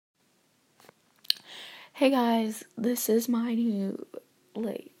Hey guys, this is my new,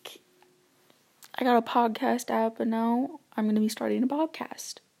 I got a podcast app and now I'm going to be starting a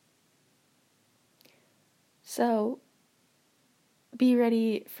podcast. So, be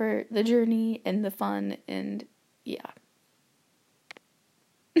ready for the journey and the fun and yeah.